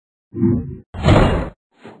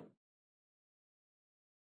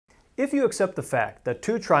If you accept the fact that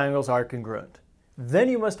two triangles are congruent, then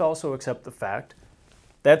you must also accept the fact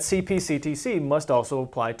that Cpctc must also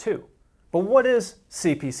apply too. But what is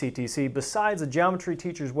Cpctc besides a geometry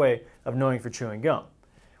teacher's way of knowing for chewing gum?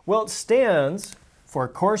 Well, it stands for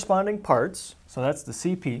corresponding parts, so that's the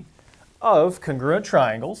Cp, of congruent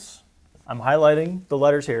triangles, I'm highlighting the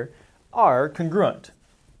letters here, are congruent.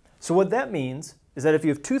 So what that means is that if you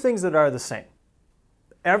have two things that are the same,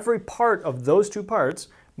 every part of those two parts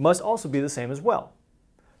must also be the same as well.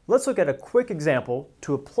 Let's look at a quick example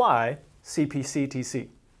to apply Cpctc.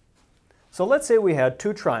 So let's say we had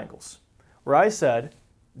two triangles, where I said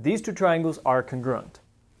these two triangles are congruent.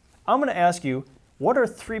 I'm going to ask you, what are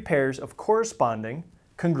three pairs of corresponding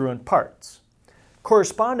congruent parts?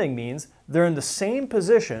 Corresponding means they're in the same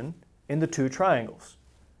position in the two triangles.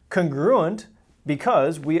 Congruent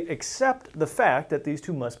because we accept the fact that these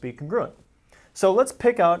two must be congruent. So let's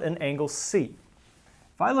pick out an angle C.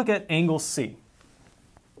 If I look at angle C,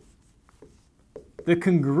 the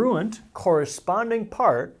congruent corresponding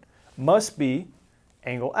part must be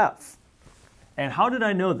angle F. And how did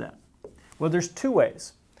I know that? Well, there's two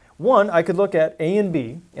ways. One, I could look at A and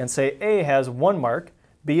B and say A has 1 mark,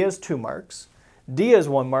 B has 2 marks, D has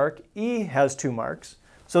 1 mark, E has 2 marks.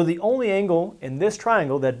 So the only angle in this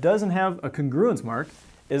triangle that doesn't have a congruence mark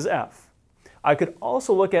is F. I could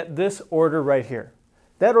also look at this order right here.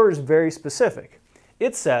 That order is very specific.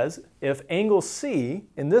 It says if angle C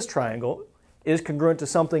in this triangle is congruent to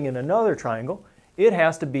something in another triangle, it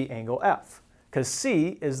has to be angle F, because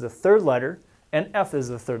C is the third letter and F is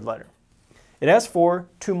the third letter. It asks for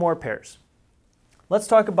 2 more pairs. Let's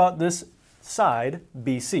talk about this side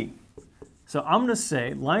BC. So I'm going to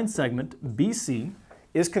say line segment BC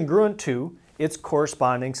is congruent to its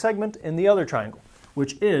corresponding segment in the other triangle,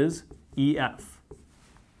 which is EF.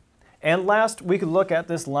 And last, we could look at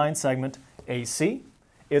this line segment AC,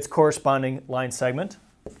 its corresponding line segment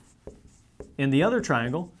in the other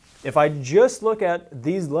triangle. If I just look at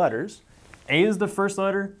these letters, A is the first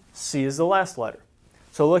letter, C is the last letter.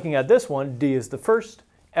 So looking at this one, D is the first,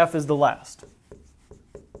 F is the last.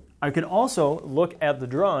 I could also look at the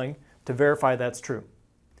drawing to verify that's true.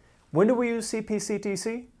 When do we use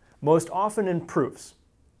Cpctc? Most often in proofs.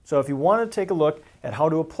 So if you want to take a look at how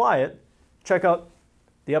to apply it, check out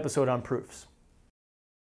the episode on proofs.